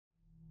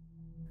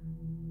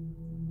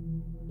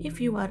If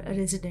you are a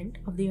resident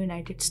of the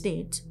United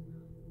States,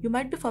 you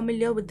might be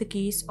familiar with the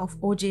case of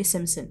O.J.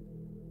 Simpson.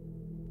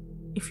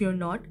 If you're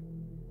not,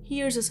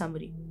 here's a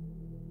summary.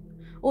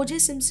 O.J.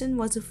 Simpson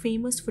was a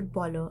famous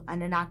footballer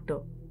and an actor,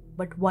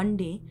 but one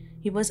day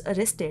he was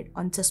arrested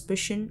on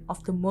suspicion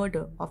of the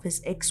murder of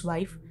his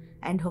ex-wife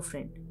and her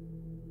friend.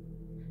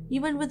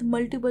 Even with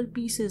multiple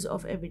pieces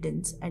of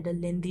evidence and a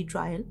lengthy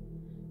trial,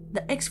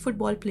 the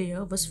ex-football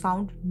player was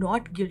found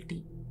not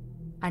guilty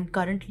and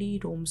currently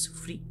roams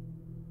free.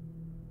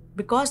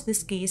 Because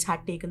this case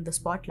had taken the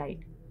spotlight,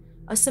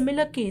 a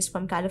similar case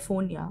from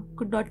California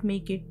could not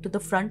make it to the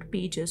front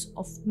pages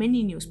of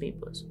many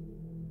newspapers.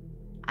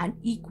 An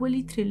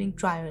equally thrilling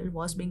trial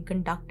was being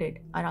conducted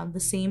around the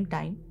same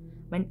time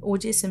when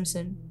O.J.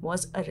 Simpson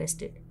was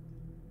arrested.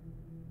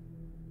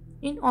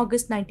 In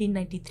August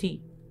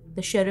 1993,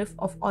 the sheriff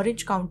of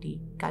Orange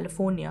County,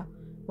 California,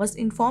 was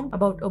informed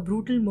about a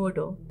brutal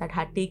murder that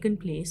had taken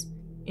place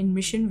in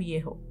Mission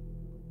Viejo.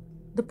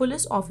 The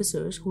police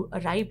officers who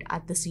arrived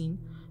at the scene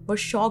were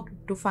shocked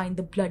to find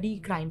the bloody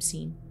crime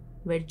scene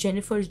where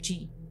Jennifer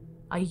G.,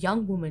 a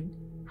young woman,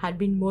 had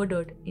been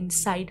murdered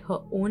inside her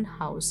own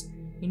house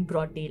in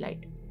broad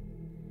daylight.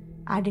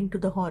 Adding to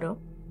the horror,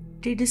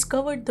 they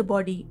discovered the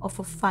body of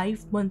a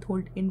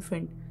 5-month-old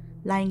infant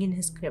lying in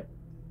his crib.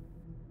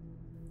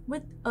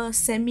 With a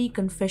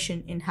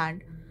semi-confession in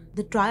hand,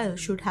 the trial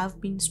should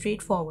have been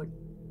straightforward,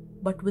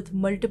 but with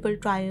multiple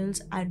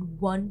trials and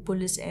one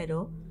police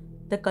error,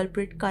 the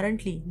culprit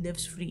currently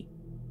lives free,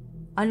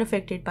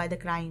 unaffected by the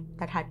crime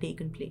that had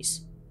taken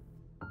place.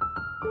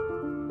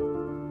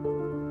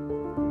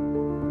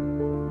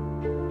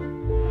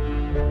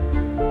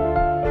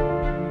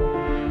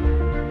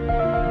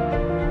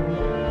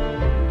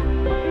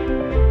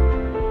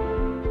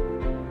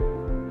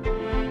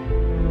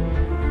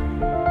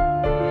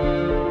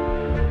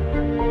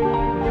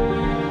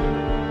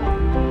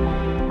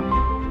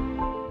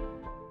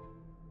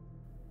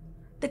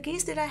 The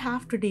case that I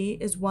have today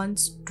is one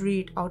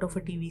straight out of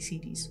a TV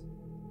series.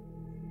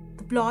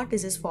 The plot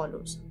is as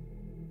follows.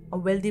 A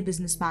wealthy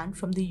businessman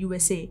from the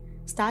USA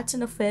starts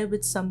an affair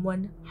with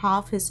someone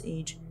half his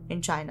age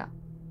in China.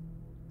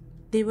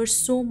 They were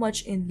so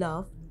much in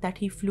love that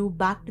he flew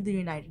back to the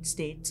United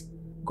States,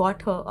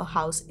 got her a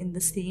house in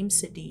the same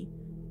city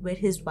where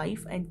his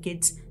wife and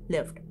kids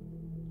lived.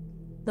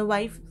 The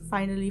wife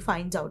finally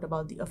finds out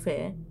about the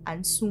affair,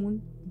 and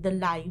soon the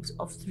lives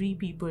of 3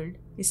 people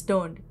is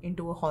turned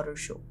into a horror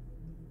show.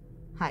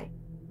 Hi,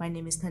 my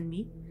name is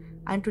Dhanvi,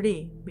 and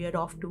today we are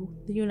off to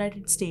the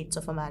United States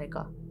of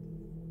America.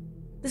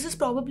 This is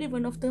probably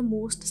one of the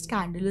most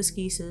scandalous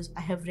cases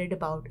I have read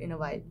about in a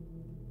while.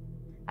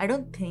 I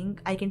don't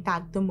think I can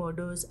tag the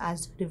murders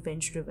as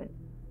revenge-driven.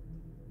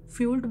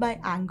 Fueled by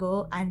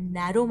anger and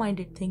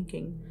narrow-minded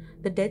thinking,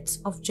 the deaths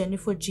of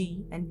Jennifer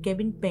G. and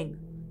Kevin Peng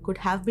could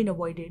have been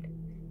avoided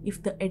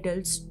if the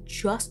adults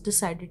just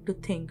decided to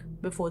think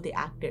before they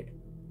acted.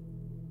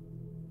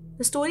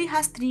 The story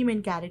has 3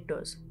 main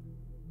characters.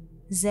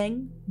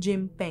 Zheng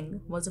Jim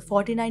Peng was a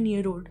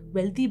 49-year-old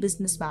wealthy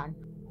businessman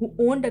who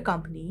owned a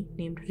company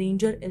named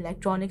Ranger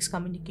Electronics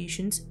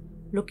Communications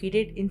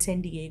located in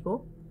San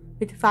Diego,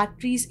 with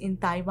factories in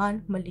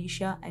Taiwan,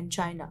 Malaysia, and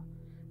China,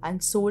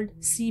 and sold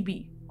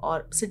CB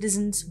or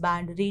Citizens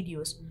Band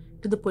radios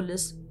to the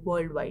police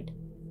worldwide.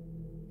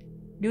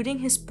 During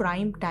his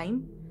prime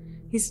time,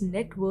 his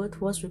net worth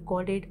was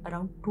recorded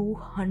around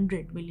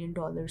 $200 million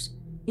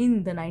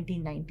in the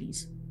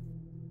 1990s.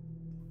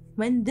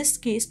 When this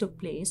case took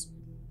place,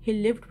 he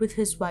lived with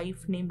his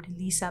wife named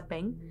Lisa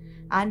Peng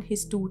and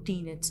his 2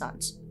 teenage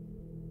sons.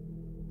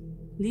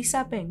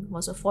 Lisa Peng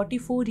was a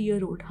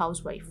 44-year-old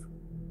housewife.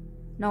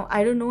 Now,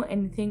 I don't know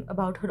anything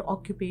about her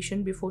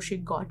occupation before she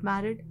got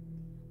married,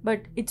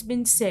 but it's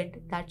been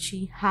said that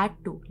she had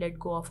to let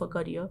go of her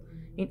career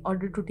in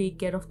order to take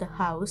care of the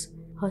house,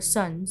 her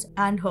sons,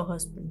 and her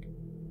husband.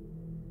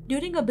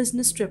 During a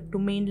business trip to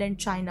mainland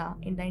China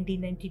in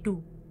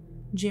 1992,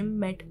 Jim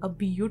met a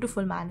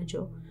beautiful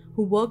manager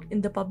who worked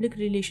in the public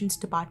relations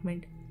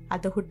department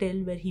at the hotel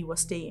where he was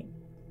staying.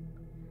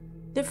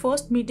 Their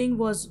first meeting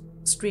was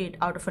straight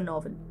out of a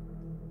novel.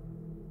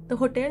 The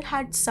hotel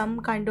had some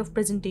kind of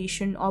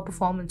presentation or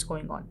performance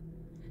going on,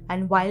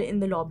 and while in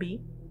the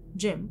lobby,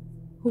 Jim,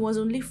 who was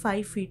only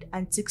 5 feet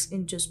and 6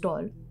 inches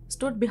tall,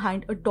 stood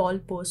behind a tall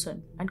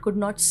person and could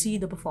not see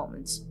the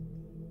performance.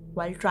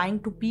 While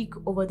trying to peek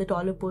over the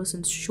taller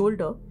person's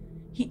shoulder,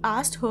 he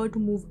asked her to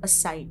move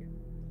aside,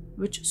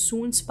 which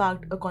soon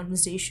sparked a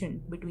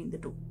conversation between the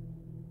two.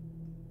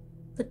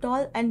 The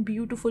tall and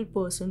beautiful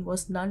person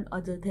was none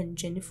other than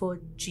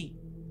Jennifer G.,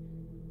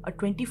 a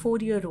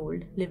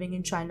 24-year-old living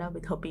in China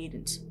with her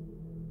parents.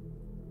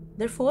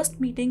 Their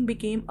first meeting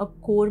became a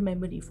core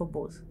memory for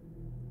both,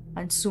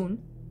 and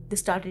soon they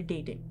started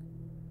dating.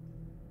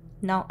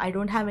 Now, I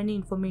don't have any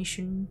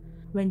information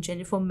when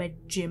Jennifer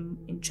met Jim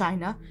in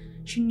China,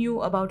 she knew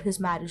about his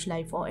marriage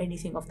life or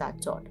anything of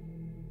that sort.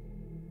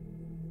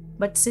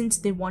 But since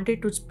they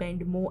wanted to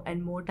spend more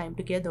and more time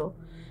together,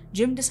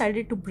 Jim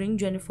decided to bring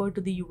Jennifer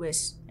to the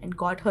US and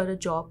got her a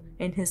job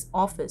in his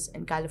office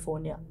in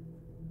California.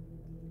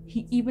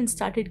 He even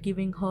started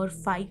giving her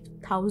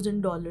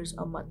 $5,000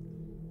 a month,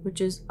 which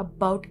is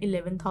about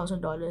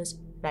 $11,000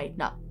 right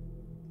now,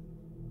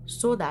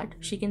 so that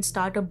she can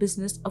start a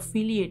business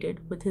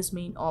affiliated with his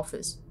main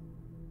office.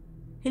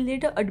 He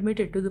later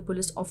admitted to the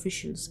police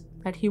officials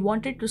that he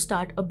wanted to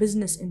start a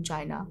business in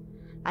China,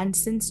 and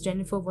since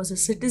Jennifer was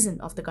a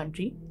citizen of the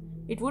country,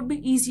 it would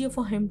be easier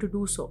for him to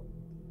do so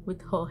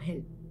with her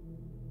help.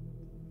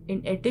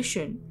 In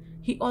addition,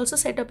 he also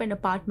set up an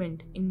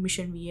apartment in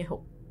Mission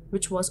Viejo,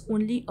 which was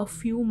only a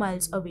few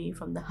miles away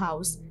from the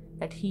house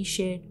that he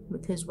shared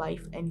with his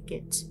wife and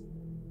kids.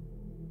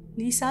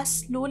 Lisa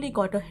slowly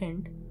got a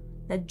hint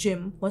that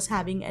Jim was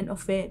having an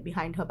affair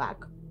behind her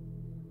back.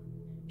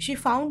 She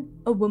found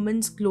a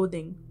woman's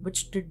clothing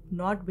which did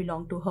not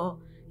belong to her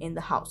in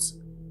the house.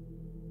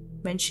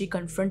 When she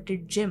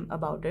confronted Jim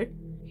about it,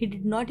 he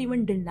did not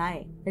even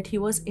deny that he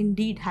was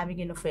indeed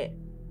having an affair.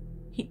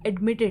 He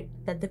admitted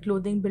that the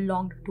clothing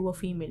belonged to a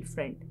female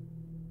friend.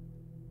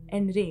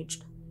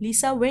 Enraged,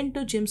 Lisa went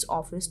to Jim's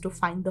office to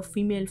find the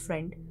female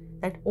friend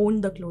that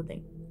owned the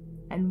clothing,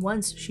 and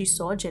once she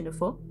saw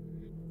Jennifer,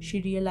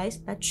 she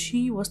realized that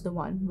she was the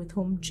one with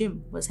whom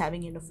Jim was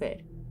having an affair.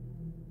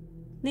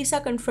 Lisa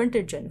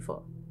confronted Jennifer,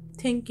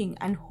 thinking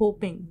and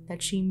hoping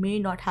that she may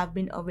not have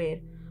been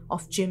aware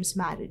of Jim's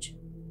marriage,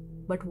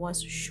 but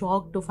was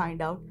shocked to find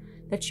out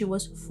that she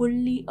was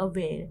fully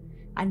aware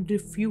and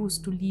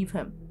refused to leave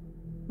him,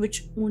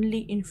 which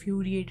only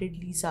infuriated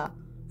Lisa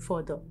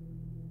further.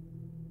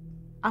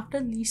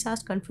 After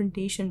Lisa's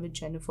confrontation with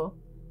Jennifer,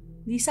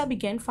 Lisa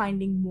began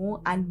finding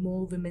more and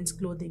more women's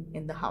clothing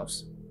in the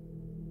house.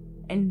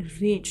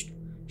 Enraged,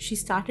 she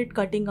started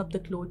cutting up the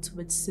clothes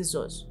with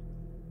scissors.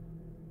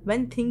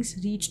 When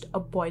things reached a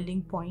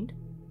boiling point,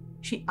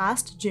 she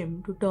asked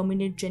Jim to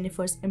terminate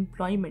Jennifer's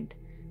employment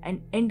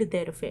and end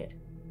their affair,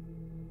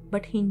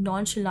 but he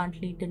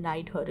nonchalantly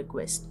denied her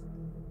request.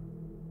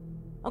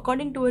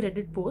 According to a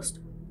Reddit post,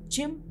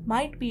 Jim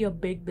might be a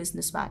big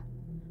businessman,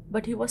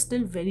 but he was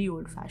still very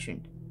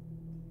old-fashioned.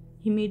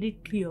 He made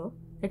it clear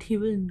that he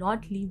will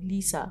not leave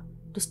Lisa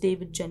to stay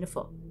with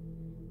Jennifer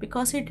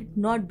because he did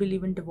not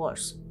believe in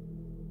divorce,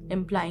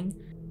 implying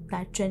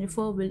that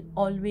Jennifer will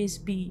always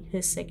be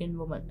his second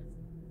woman.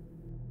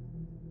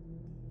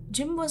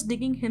 Jim was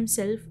digging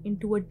himself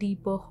into a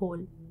deeper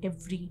hole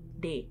every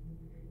day,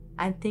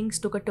 and things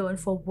took a turn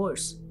for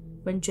worse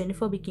when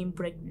Jennifer became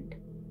pregnant.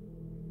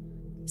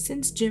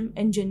 Since Jim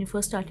and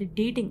Jennifer started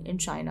dating in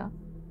China,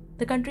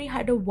 the country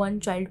had a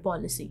one-child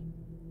policy,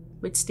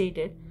 which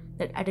stated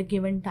that at a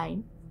given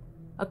time,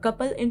 a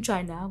couple in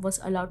China was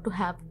allowed to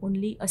have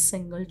only a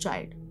single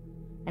child,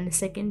 and a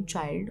second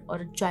child or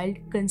a child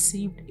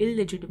conceived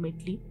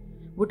illegitimately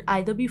would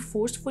either be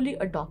forcefully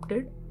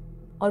adopted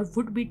or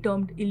would be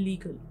termed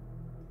illegal,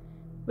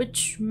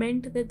 which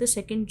meant that the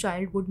second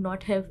child would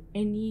not have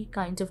any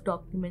kinds of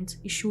documents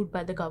issued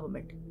by the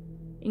government,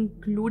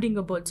 including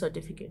a birth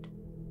certificate,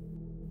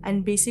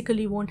 and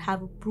basically won't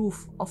have a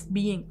proof of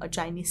being a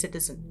Chinese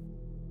citizen.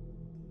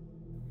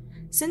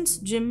 Since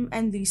Jim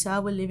and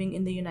Lisa were living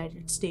in the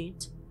United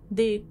States,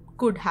 they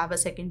could have a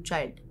second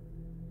child.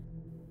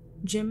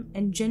 Jim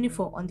and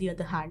Jennifer, on the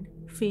other hand,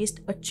 faced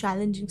a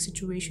challenging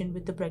situation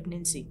with the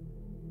pregnancy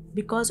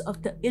because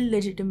of the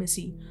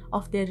illegitimacy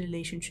of their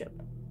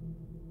relationship.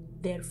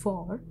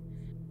 Therefore,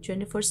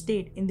 Jennifer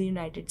stayed in the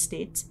United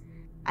States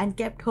and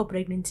kept her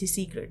pregnancy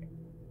secret.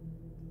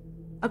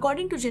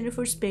 According to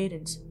Jennifer's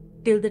parents,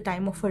 till the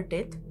time of her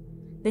death,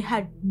 they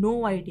had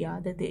no idea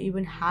that they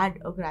even had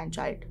a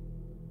grandchild.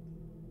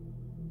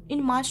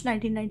 In March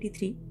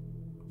 1993,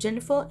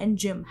 Jennifer and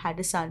Jim had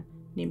a son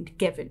named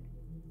Kevin.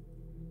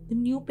 The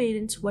new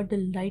parents were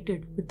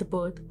delighted with the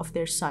birth of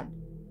their son,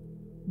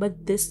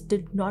 but this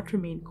did not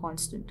remain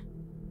constant.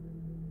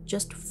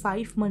 Just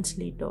 5 months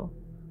later,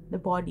 the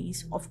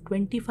bodies of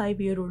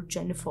 25-year-old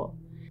Jennifer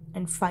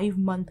and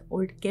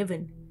 5-month-old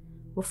Kevin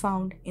were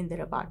found in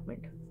their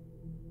apartment.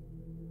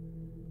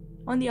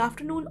 On the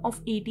afternoon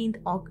of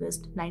 18th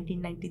August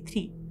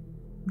 1993,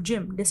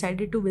 Jim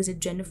decided to visit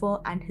Jennifer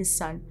and his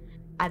son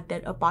at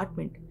their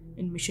apartment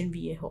in Mission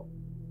Viejo.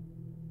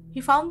 He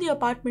found the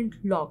apartment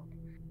locked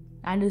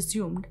and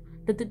assumed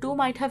that the two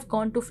might have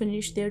gone to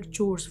finish their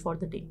chores for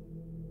the day.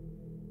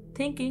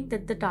 Thinking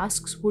that the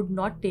tasks would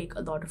not take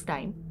a lot of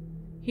time,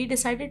 he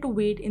decided to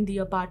wait in the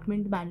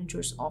apartment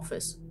manager's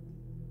office.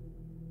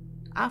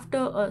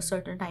 After a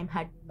certain time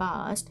had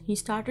passed, he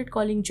started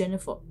calling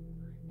Jennifer,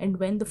 and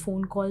when the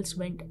phone calls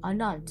went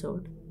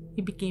unanswered,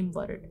 he became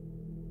worried.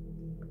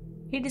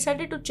 He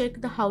decided to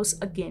check the house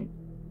again,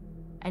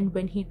 and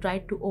when he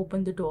tried to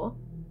open the door,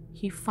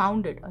 he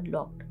found it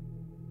unlocked.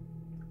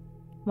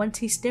 Once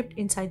he stepped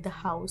inside the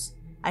house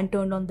and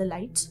turned on the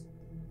lights,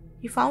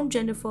 he found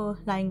Jennifer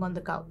lying on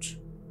the couch.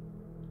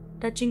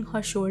 Touching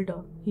her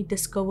shoulder, he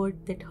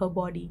discovered that her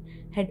body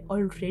had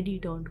already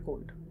turned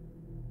cold.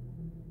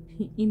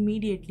 He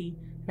immediately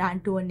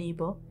ran to a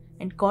neighbor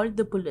and called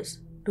the police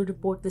to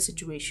report the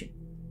situation.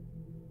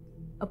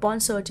 Upon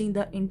searching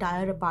the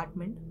entire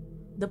apartment,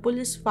 the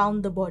police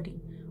found the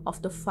body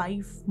of the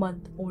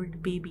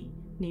 5-month-old baby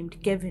named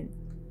Kevin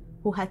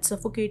who had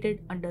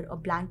suffocated under a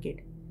blanket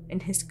in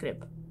his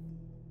crib.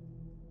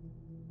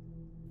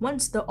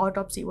 Once the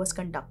autopsy was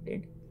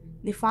conducted,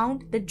 they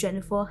found that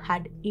Jennifer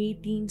had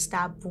 18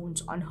 stab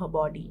wounds on her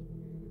body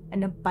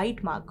and a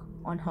bite mark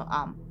on her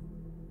arm.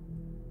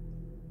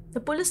 The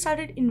police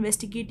started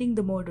investigating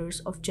the murders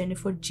of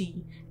Jennifer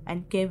G.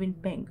 and Kevin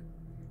Peng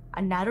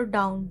and narrowed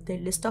down their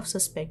list of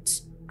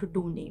suspects to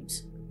two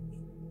names,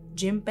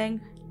 Jim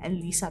Peng and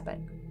Lisa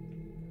Peng.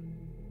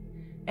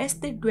 As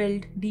they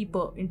dwelled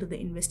deeper into the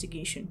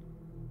investigation,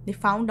 they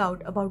found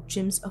out about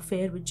Jim's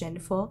affair with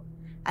Jennifer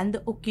and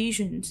the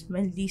occasions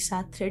when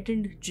Lisa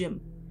threatened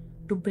Jim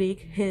to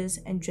break his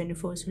and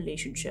Jennifer's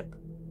relationship.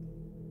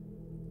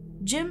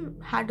 Jim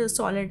had a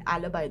solid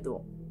alibi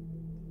though.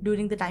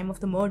 During the time of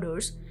the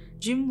murders,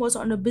 Jim was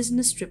on a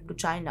business trip to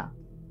China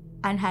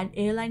and had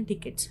airline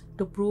tickets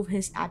to prove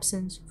his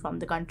absence from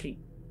the country.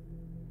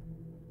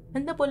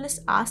 When the police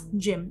asked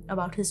Jim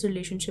about his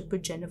relationship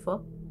with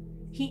Jennifer,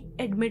 he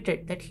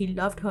admitted that he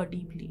loved her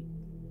deeply.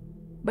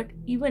 But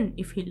even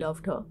if he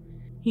loved her,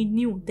 he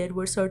knew there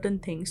were certain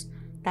things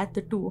that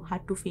the two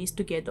had to face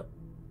together,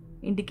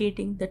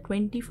 indicating the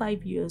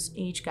 25 years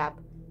age gap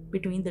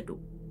between the two,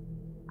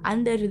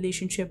 and their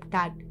relationship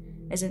tagged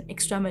as an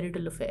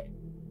extramarital affair.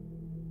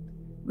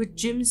 With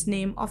Jim's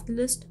name off the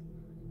list,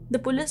 the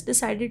police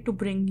decided to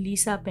bring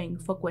Lisa Peng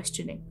for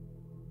questioning.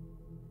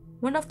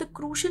 One of the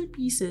crucial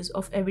pieces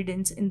of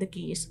evidence in the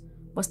case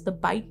was the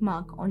bite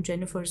mark on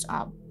Jennifer's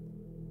arm.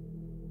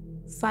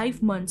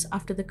 5 months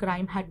after the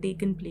crime had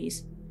taken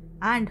place,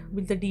 and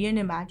with the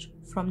DNA match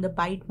from the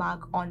bite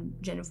mark on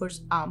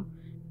Jennifer's arm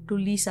to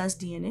Lisa's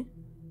DNA,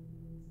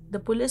 the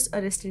police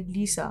arrested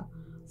Lisa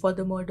for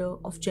the murder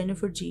of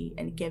Jennifer G.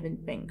 and Kevin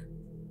Peng.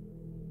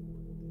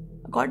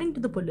 According to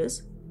the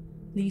police,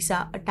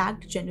 Lisa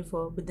attacked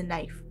Jennifer with a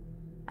knife,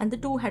 and the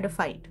two had a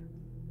fight,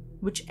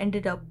 which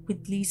ended up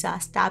with Lisa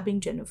stabbing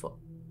Jennifer.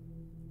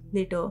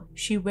 Later,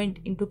 she went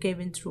into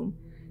Kevin's room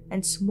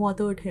and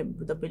smothered him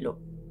with a pillow.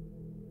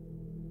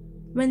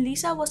 When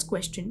Lisa was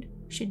questioned,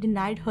 she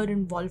denied her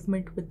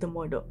involvement with the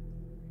murder,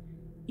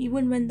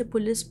 even when the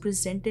police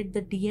presented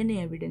the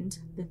DNA evidence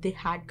that they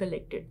had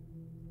collected.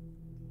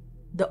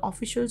 The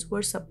officials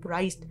were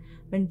surprised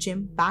when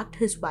Jim backed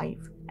his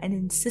wife and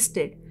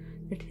insisted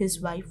that his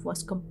wife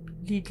was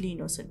completely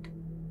innocent.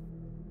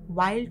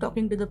 While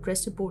talking to the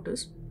press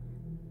reporters,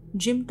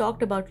 Jim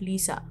talked about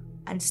Lisa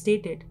and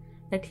stated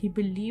that he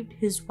believed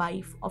his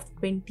wife of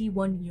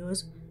 21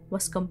 years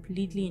was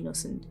completely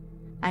innocent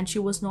and she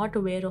was not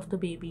aware of the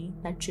baby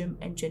that Jim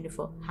and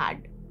Jennifer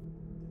had.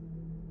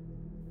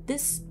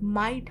 This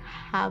might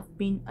have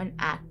been an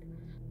act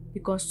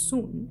because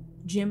soon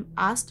Jim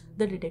asked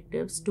the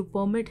detectives to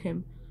permit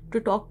him to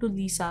talk to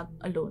Lisa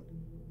alone.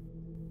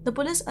 The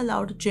police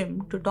allowed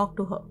Jim to talk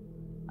to her,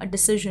 a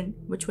decision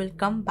which will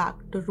come back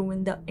to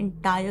ruin the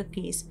entire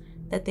case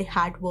that they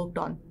had worked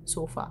on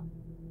so far.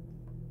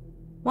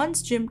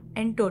 Once Jim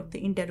entered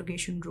the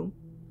interrogation room,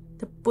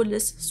 the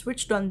police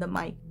switched on the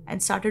mic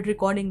and started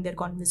recording their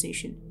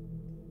conversation.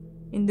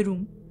 In the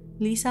room,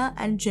 Lisa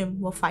and Jim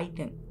were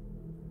fighting.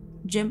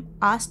 Jim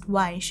asked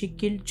why she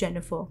killed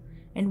Jennifer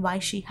and why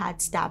she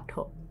had stabbed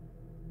her.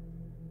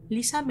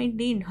 Lisa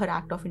maintained her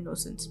act of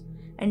innocence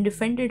and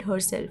defended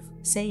herself,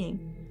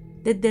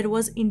 saying that there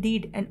was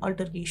indeed an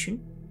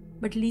altercation,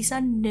 but Lisa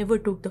never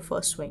took the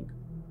first swing.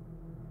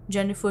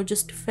 Jennifer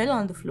just fell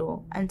on the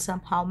floor and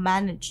somehow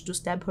managed to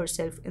stab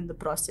herself in the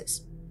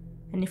process,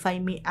 and if I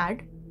may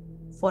add,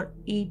 for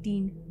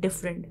 18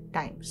 different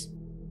times.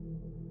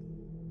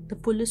 The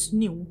police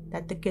knew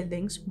that the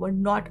killings were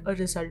not a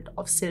result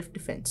of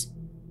self-defense.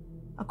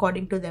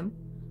 According to them,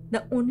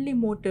 the only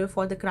motive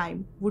for the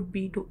crime would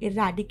be to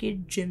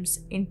eradicate Jim's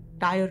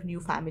entire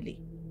new family,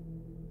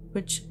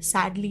 which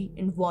sadly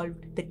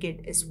involved the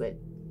kid as well.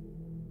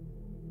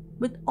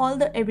 With all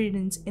the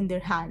evidence in their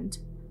hands,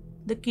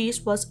 the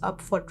case was up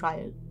for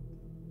trial.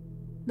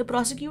 The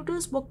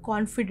prosecutors were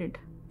confident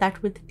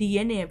that with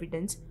DNA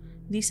evidence,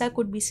 Lisa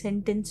could be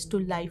sentenced to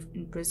life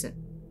in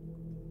prison.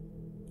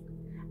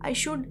 I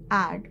should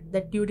add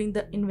that during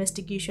the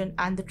investigation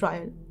and the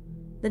trial,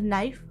 the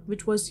knife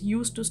which was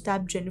used to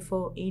stab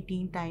Jennifer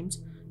 18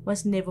 times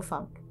was never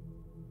found.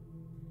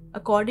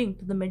 According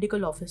to the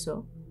medical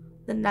officer,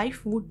 the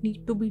knife would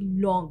need to be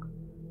long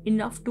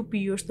enough to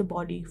pierce the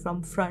body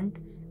from front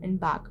and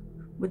back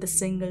with a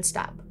single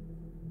stab.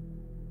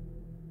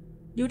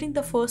 During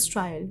the first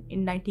trial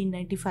in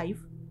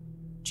 1995,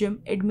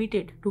 Jim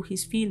admitted to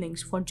his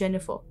feelings for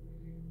Jennifer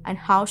and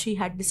how she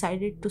had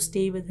decided to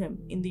stay with him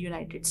in the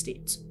United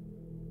States.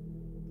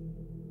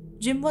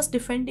 Jim was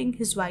defending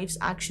his wife's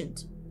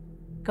actions,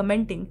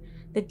 commenting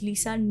that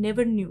Lisa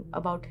never knew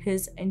about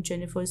his and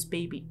Jennifer's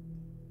baby.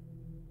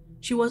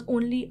 She was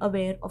only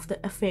aware of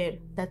the affair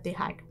that they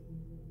had.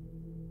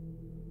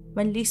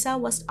 When Lisa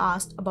was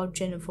asked about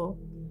Jennifer,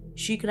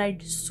 she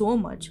cried so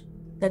much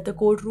that the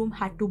courtroom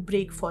had to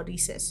break for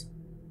recess.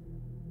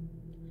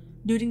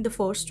 During the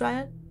first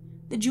trial,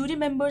 the jury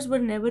members were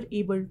never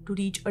able to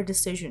reach a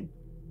decision,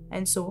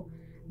 and so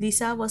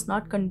Lisa was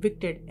not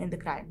convicted in the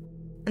crime,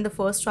 and the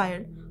first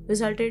trial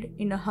resulted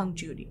in a hung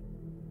jury.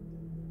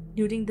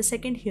 During the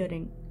second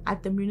hearing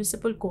at the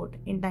municipal court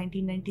in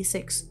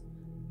 1996,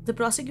 the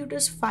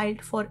prosecutors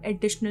filed for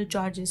additional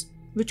charges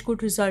which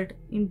could result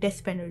in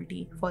death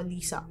penalty for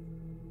Lisa.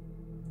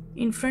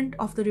 In front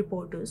of the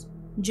reporters,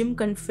 Jim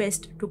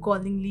confessed to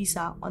calling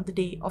Lisa on the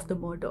day of the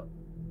murder.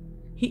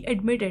 He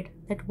admitted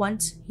that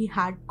once he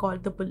had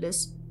called the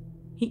police,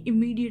 he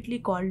immediately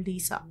called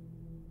Lisa.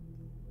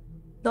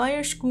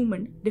 Lawyer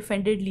Schumann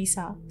defended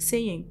Lisa,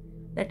 saying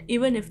that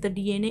even if the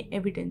DNA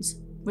evidence,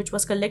 which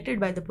was collected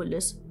by the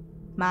police,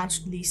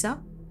 matched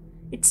Lisa,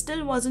 it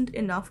still wasn't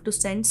enough to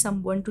send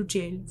someone to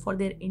jail for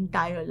their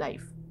entire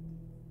life.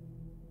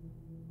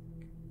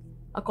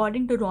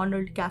 According to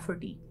Ronald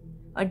Cafferty,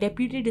 a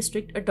deputy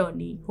district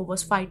attorney who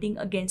was fighting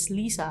against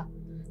Lisa,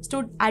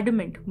 stood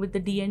adamant with the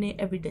DNA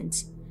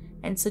evidence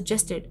and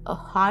suggested a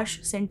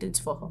harsh sentence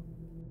for her.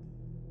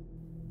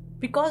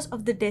 Because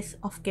of the death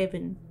of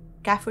Kevin,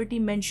 Cafferty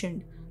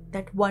mentioned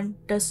that one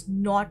does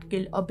not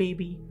kill a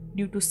baby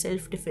due to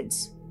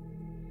self-defense,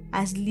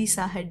 as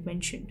Lisa had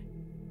mentioned.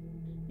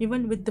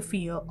 Even with the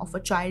fear of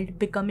a child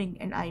becoming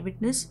an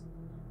eyewitness,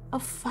 a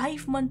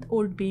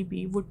 5-month-old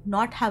baby would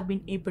not have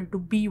been able to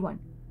be one,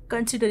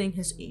 considering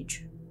his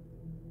age.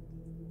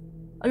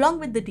 Along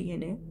with the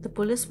DNA, the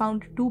police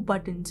found 2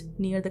 buttons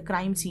near the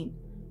crime scene,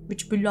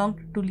 which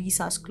belonged to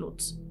Lisa's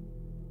clothes.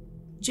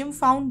 Jim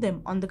found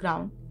them on the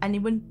ground and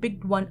even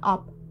picked one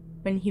up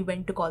when he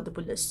went to call the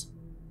police.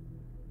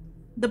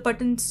 The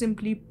buttons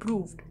simply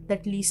proved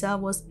that Lisa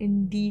was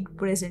indeed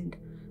present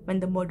when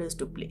the murders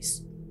took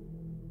place.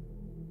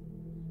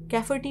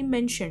 Cafferty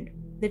mentioned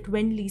that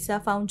when Lisa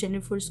found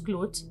Jennifer's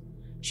clothes,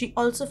 she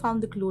also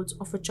found the clothes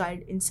of a child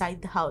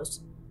inside the house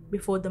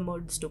before the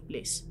murders took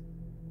place.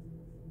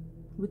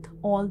 With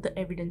all the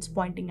evidence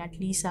pointing at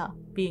Lisa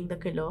being the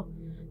killer,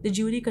 the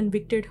jury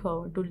convicted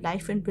her to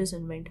life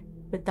imprisonment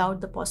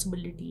without the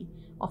possibility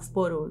of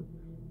parole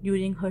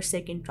during her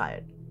second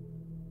trial.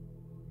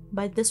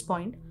 By this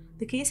point,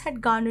 the case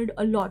had garnered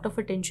a lot of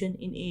attention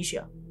in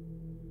Asia.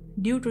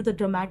 Due to the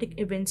dramatic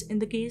events in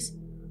the case,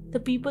 the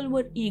people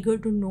were eager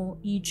to know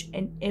each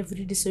and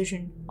every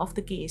decision of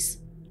the case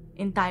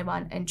in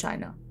Taiwan and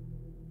China.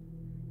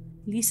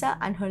 Lisa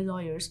and her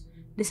lawyers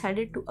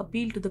decided to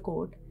appeal to the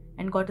court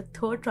and got a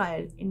third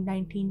trial in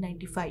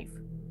 1995,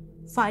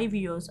 5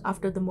 years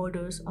after the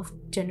murders of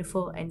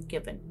Jennifer and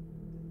Kevin.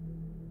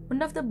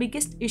 One of the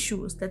biggest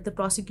issues that the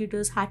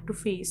prosecutors had to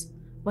face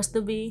was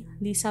the way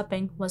Lisa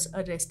Peng was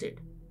arrested.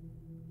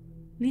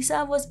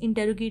 Lisa was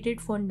interrogated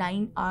for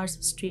 9 hours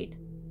straight,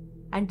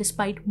 and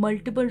despite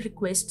multiple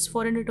requests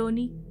for an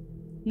attorney,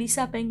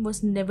 Lisa Peng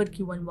was never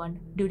given one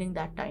during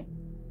that time.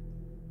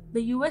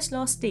 The US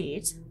law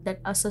states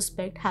that a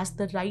suspect has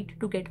the right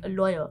to get a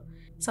lawyer,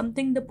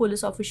 something the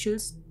police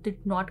officials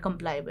did not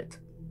comply with.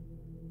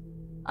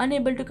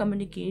 Unable to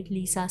communicate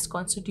Lisa's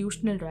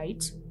constitutional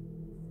rights,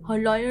 her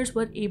lawyers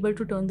were able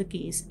to turn the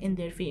case in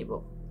their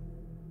favor.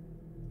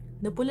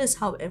 The police,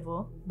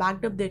 however,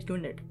 backed up their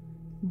unit,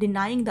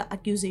 denying the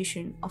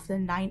accusation of the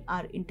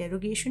 9-hour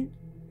interrogation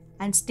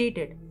and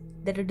stated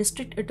that a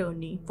district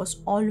attorney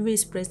was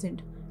always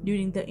present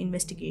during the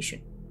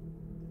investigation.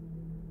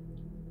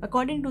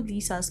 According to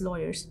Lisa's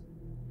lawyers,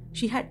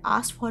 she had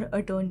asked for an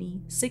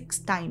attorney 6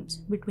 times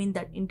between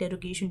that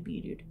interrogation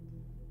period,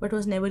 but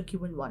was never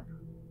given one.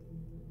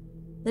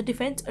 The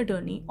defense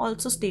attorney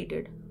also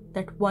stated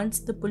that once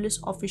the police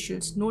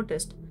officials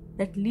noticed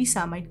that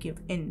Lisa might give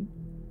in,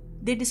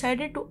 they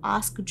decided to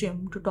ask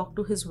Jim to talk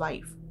to his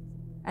wife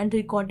and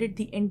recorded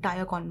the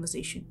entire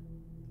conversation.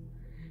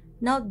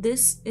 Now,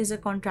 this is a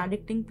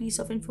contradicting piece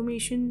of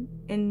information.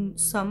 In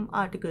some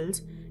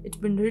articles, it's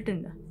been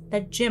written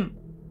that Jim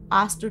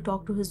asked to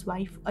talk to his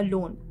wife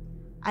alone,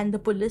 and the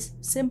police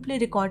simply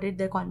recorded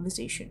their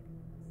conversation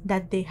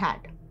that they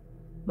had,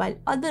 while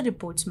other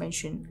reports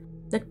mention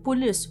that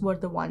police were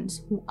the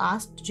ones who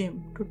asked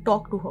Jim to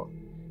talk to her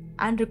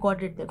and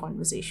recorded their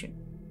conversation.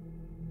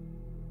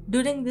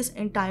 During this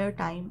entire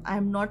time, I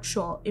am not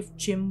sure if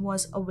Jim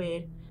was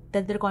aware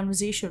that their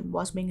conversation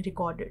was being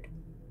recorded.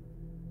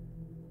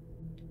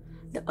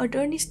 The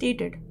attorney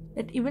stated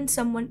that even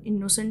someone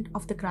innocent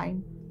of the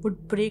crime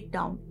would break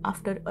down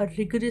after a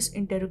rigorous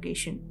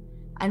interrogation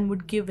and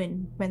would give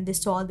in when they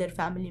saw their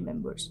family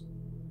members.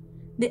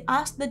 They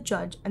asked the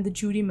judge and the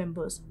jury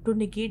members to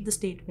negate the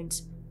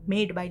statements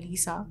made by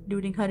Lisa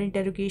during her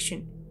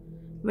interrogation,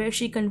 where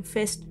she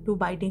confessed to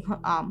biting her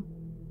arm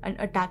and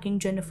attacking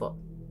Jennifer,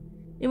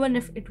 even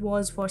if it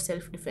was for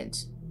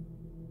self-defense.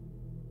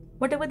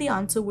 Whatever the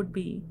answer would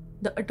be,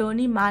 the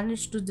attorney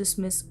managed to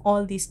dismiss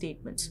all these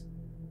statements.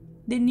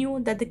 They knew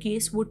that the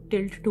case would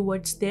tilt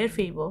towards their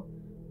favor,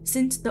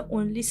 since the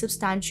only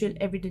substantial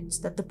evidence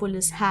that the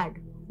police had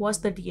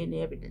was the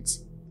DNA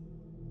evidence.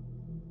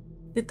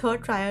 The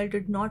third trial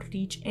did not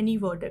reach any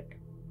verdict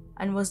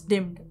and was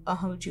deemed a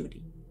hung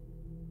jury.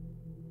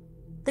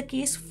 The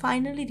case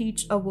finally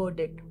reached a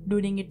verdict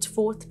during its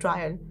 4th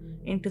trial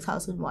in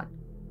 2001.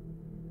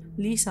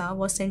 Lisa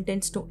was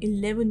sentenced to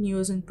 11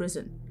 years in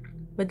prison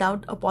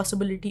without a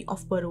possibility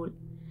of parole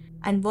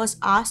and was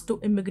asked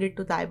to immigrate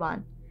to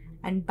Taiwan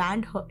and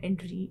banned her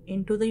entry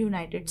into the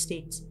United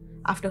States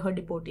after her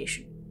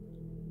deportation.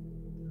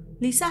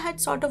 Lisa had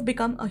sort of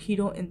become a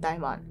hero in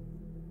Taiwan.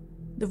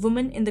 The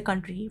women in the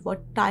country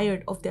were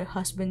tired of their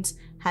husbands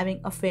having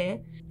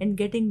affairs and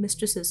getting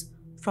mistresses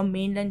from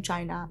mainland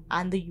China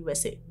and the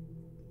USA.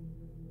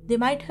 They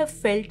might have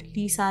felt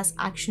Lisa's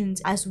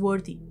actions as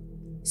worthy,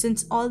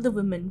 since all the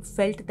women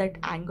felt that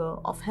anger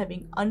of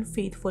having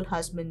unfaithful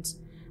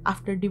husbands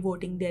after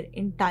devoting their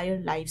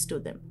entire lives to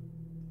them.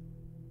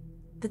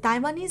 The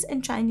Taiwanese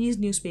and Chinese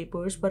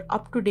newspapers were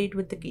up to date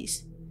with the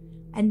case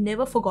and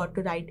never forgot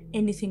to write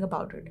anything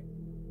about it.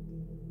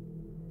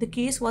 The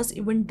case was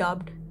even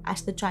dubbed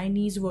as the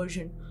Chinese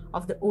version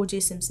of the O.J.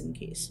 Simpson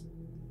case.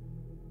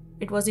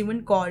 It was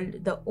even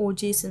called the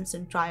O.J.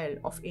 Simpson trial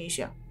of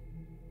Asia.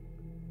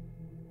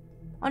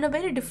 On a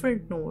very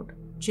different note,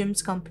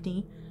 Jim's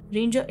company,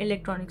 Ranger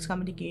Electronics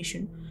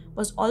Communication,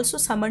 was also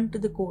summoned to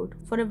the court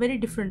for a very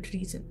different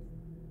reason.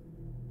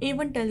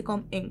 Avon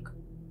Telecom Inc.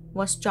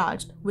 was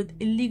charged with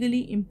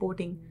illegally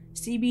importing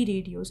CB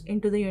radios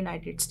into the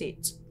United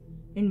States,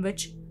 in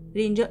which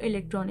Ranger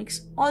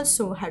Electronics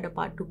also had a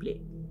part to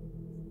play.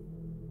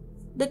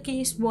 The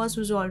case was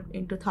resolved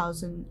in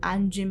 2000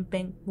 and Jim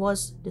Peng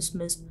was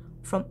dismissed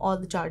from all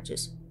the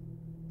charges,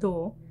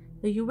 though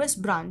the US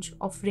branch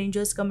of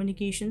Rangers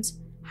Communications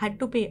had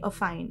to pay a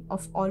fine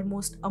of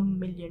almost $1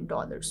 million.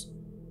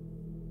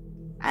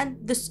 And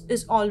this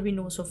is all we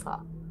know so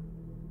far.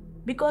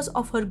 Because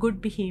of her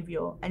good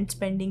behavior and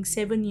spending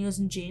 7 years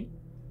in jail,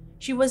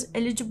 she was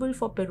eligible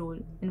for parole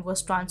and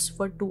was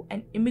transferred to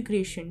an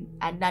immigration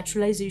and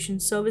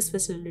naturalization service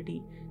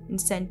facility in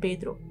San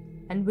Pedro,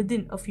 and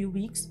within a few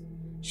weeks,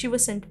 she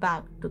was sent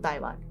back to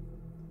Taiwan.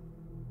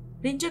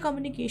 Ranger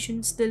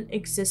Communication still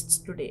exists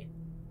today.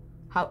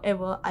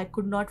 However, I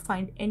could not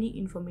find any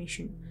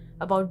information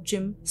about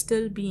Jim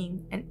still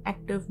being an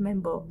active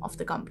member of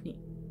the company.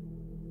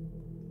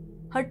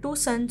 Her 2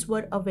 sons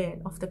were aware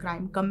of the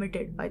crime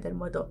committed by their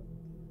mother,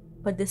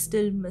 but they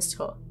still missed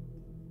her.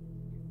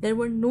 There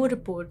were no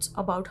reports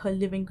about her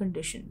living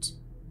conditions,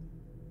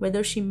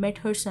 whether she met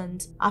her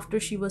sons after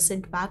she was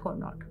sent back or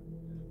not,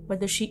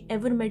 whether she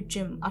ever met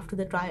Jim after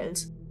the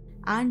trials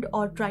and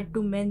or tried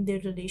to mend their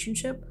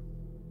relationship.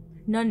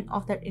 None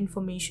of that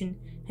information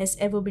has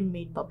ever been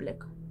made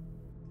public.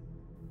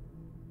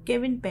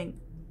 Kevin Peng,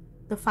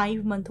 the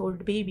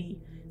 5-month-old baby,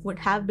 would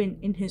have been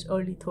in his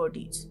early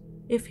 30s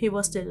if he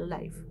was still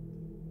alive.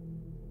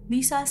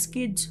 Lisa's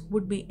kids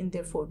would be in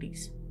their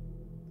 40s.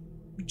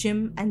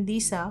 Jim and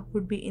Lisa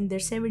would be in their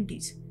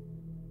 70s.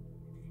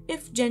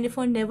 If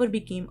Jennifer never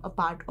became a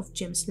part of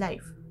Jim's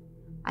life,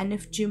 and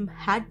if Jim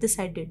had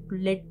decided to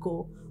let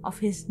go of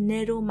his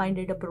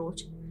narrow-minded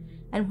approach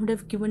and would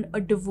have given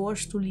a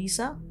divorce to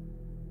Lisa,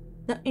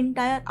 the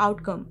entire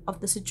outcome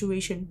of the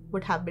situation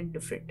would have been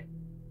different.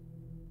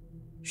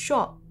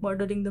 Sure,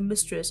 murdering the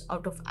mistress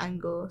out of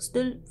anger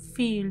still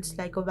feels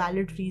like a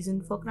valid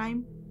reason for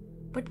crime,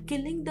 but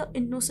killing the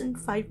innocent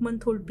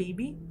 5-month-old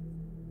baby?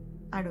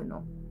 I don't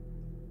know.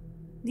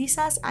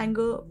 Lisa's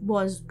anger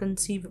was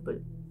conceivable.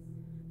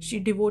 She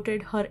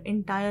devoted her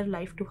entire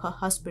life to her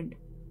husband,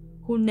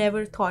 who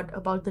never thought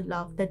about the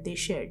love that they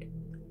shared,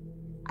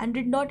 and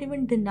did not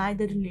even deny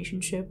the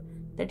relationship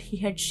that he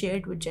had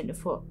shared with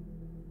Jennifer,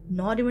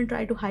 nor even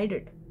try to hide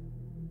it.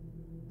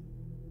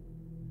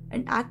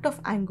 An act of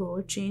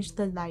anger changed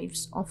the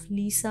lives of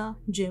Lisa,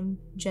 Jim,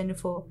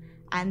 Jennifer,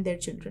 and their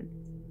children.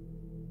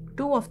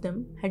 2 of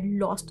them had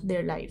lost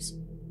their lives,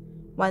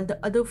 while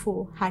the other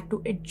 4 had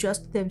to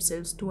adjust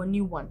themselves to a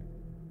new one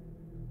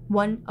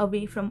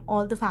away from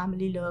all the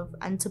family love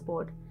and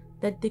support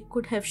that they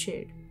could have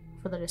shared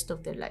for the rest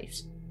of their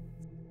lives.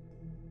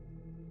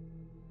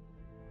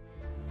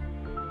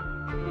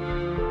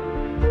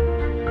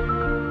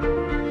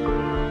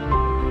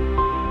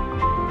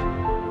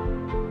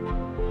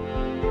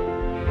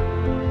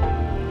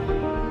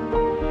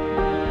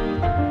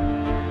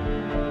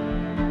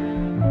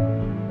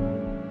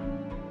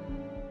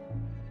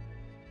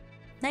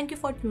 Thank you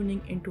for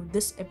tuning into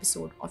this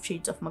episode of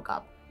Shades of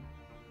Macabre.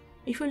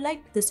 If you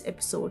liked this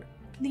episode,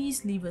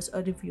 please leave us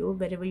a review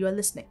wherever you are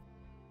listening.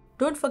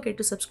 Don't forget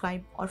to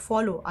subscribe or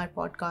follow our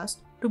podcast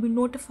to be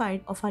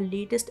notified of our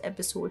latest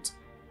episodes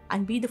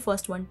and be the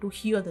first one to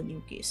hear the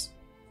new case.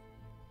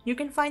 You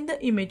can find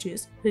the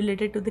images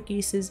related to the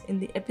cases in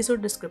the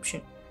episode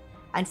description.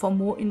 And for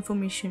more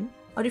information,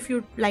 or if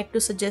you'd like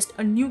to suggest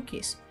a new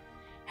case,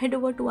 head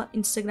over to our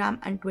Instagram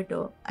and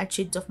Twitter at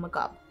Shades of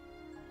Macabre.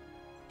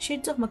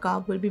 Shades of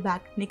Macabre will be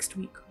back next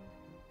week.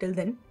 Till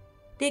then,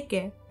 take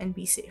care and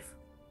be safe.